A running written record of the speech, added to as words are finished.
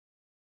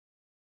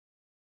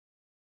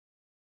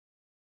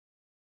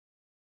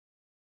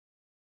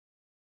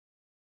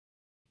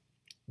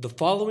The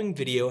following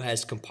video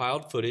has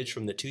compiled footage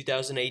from the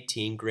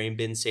 2018 Grain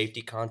Bin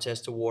Safety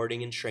Contest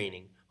Awarding and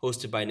Training,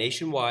 hosted by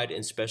Nationwide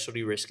and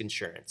Specialty Risk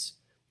Insurance.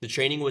 The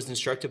training was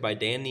instructed by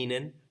Dan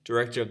Neenan,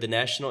 Director of the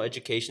National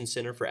Education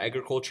Center for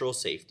Agricultural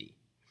Safety.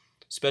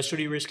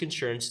 Specialty Risk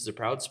Insurance is a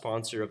proud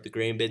sponsor of the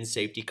Grain Bin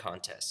Safety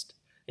Contest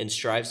and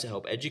strives to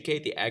help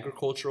educate the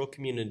agricultural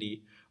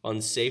community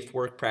on safe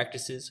work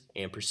practices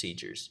and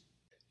procedures.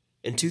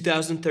 In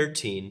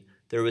 2013,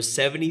 there was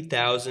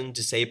 70,000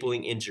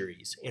 disabling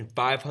injuries and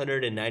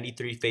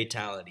 593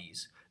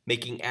 fatalities,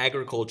 making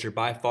agriculture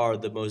by far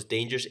the most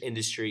dangerous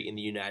industry in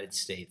the United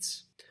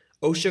States.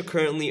 OSHA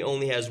currently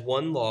only has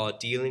one law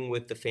dealing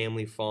with the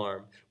family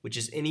farm, which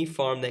is any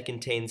farm that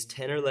contains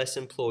 10 or less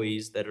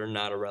employees that are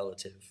not a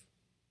relative.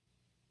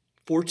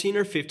 14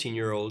 or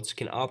 15-year-olds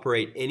can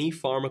operate any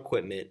farm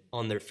equipment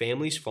on their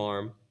family's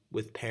farm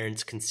with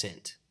parents'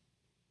 consent.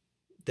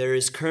 There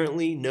is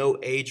currently no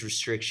age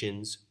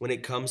restrictions when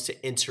it comes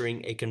to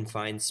entering a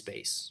confined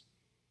space.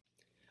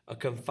 A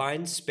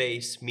confined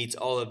space meets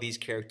all of these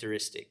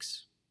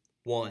characteristics.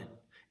 1.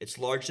 It's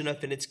large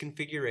enough in its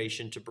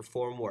configuration to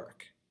perform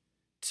work.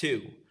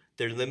 2.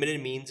 There are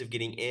limited means of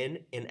getting in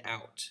and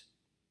out.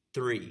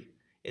 3.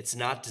 It's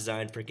not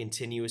designed for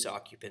continuous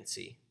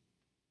occupancy.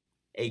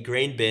 A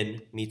grain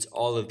bin meets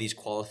all of these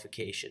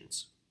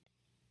qualifications.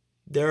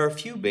 There are a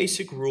few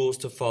basic rules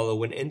to follow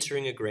when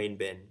entering a grain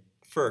bin.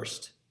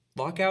 First,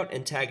 lock out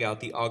and tag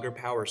out the auger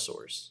power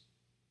source.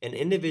 An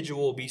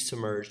individual will be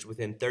submerged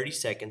within 30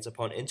 seconds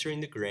upon entering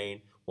the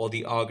grain while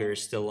the auger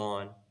is still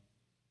on.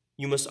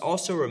 You must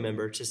also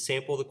remember to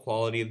sample the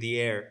quality of the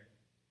air.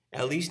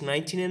 At least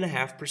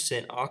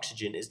 19.5%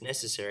 oxygen is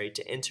necessary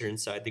to enter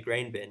inside the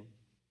grain bin.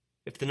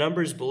 If the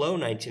number is below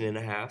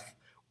 19.5,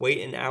 wait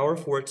an hour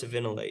for it to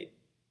ventilate.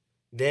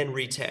 Then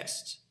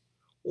retest,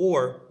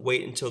 or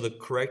wait until the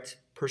correct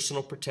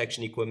personal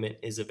protection equipment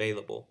is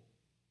available.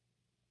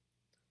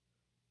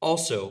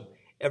 Also,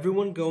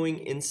 everyone going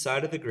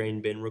inside of the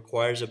grain bin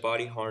requires a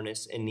body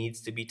harness and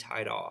needs to be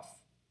tied off.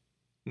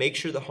 Make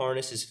sure the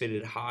harness is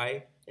fitted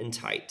high and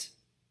tight.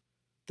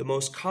 The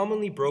most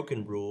commonly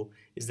broken rule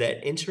is that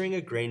entering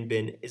a grain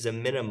bin is a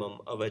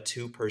minimum of a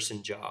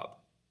 2-person job.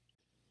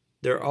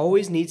 There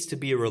always needs to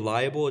be a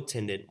reliable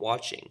attendant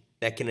watching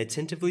that can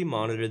attentively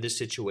monitor the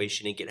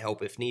situation and get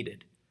help if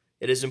needed.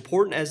 It is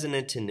important as an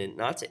attendant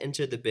not to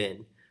enter the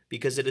bin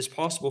because it is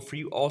possible for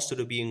you also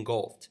to be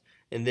engulfed,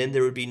 and then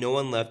there would be no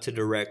one left to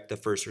direct the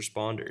first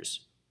responders.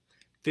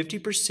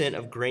 50%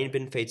 of grain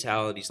bin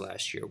fatalities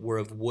last year were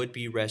of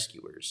would-be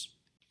rescuers.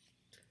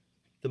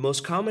 The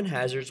most common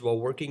hazards while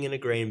working in a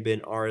grain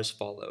bin are as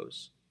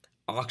follows: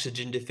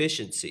 oxygen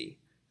deficiency,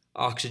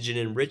 oxygen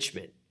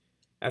enrichment.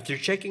 After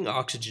checking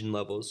oxygen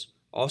levels,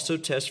 also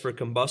test for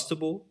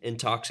combustible and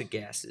toxic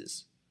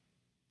gases,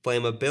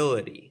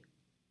 flammability,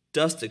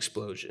 dust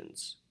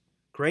explosions.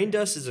 Grain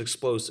dust is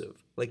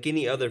explosive, like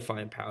any other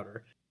fine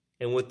powder,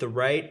 and with the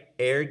right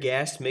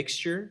air-gas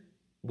mixture,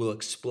 will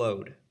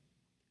explode.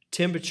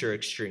 Temperature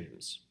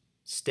extremes,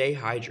 stay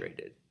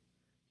hydrated.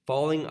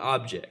 Falling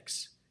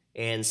objects,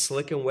 and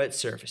slick and wet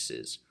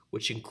surfaces,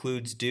 which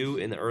includes dew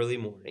in the early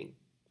morning.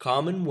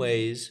 Common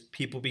ways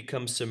people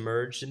become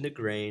submerged in the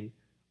grain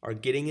are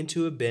getting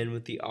into a bin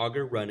with the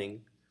auger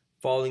running,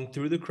 falling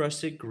through the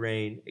crusted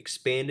grain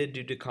expanded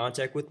due to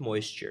contact with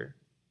moisture,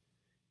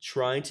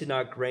 trying to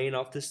knock grain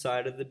off the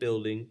side of the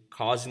building,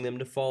 causing them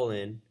to fall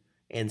in,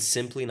 and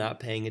simply not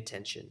paying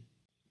attention.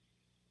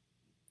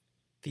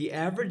 The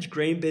average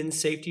grain bin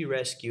safety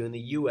rescue in the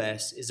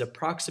U.S. is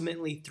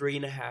approximately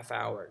 3.5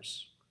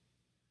 hours.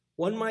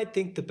 One might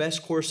think the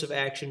best course of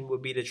action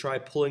would be to try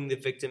pulling the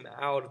victim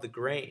out of the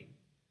grain,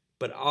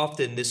 but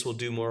often this will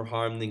do more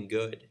harm than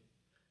good.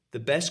 The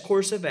best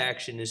course of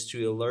action is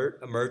to alert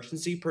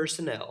emergency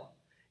personnel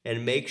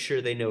and make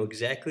sure they know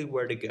exactly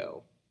where to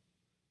go.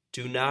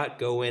 Do not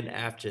go in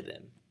after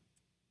them.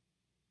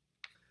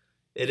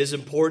 It is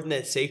important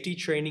that safety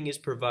training is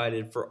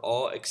provided for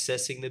all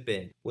accessing the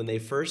bin when they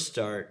first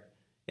start,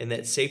 and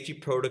that safety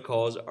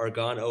protocols are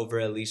gone over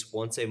at least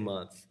once a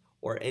month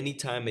or any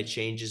time a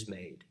change is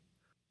made.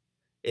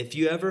 If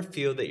you ever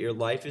feel that your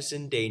life is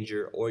in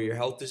danger or your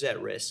health is at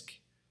risk,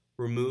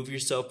 remove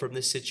yourself from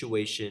the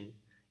situation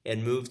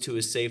and move to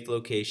a safe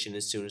location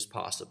as soon as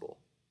possible.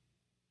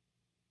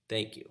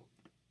 Thank you.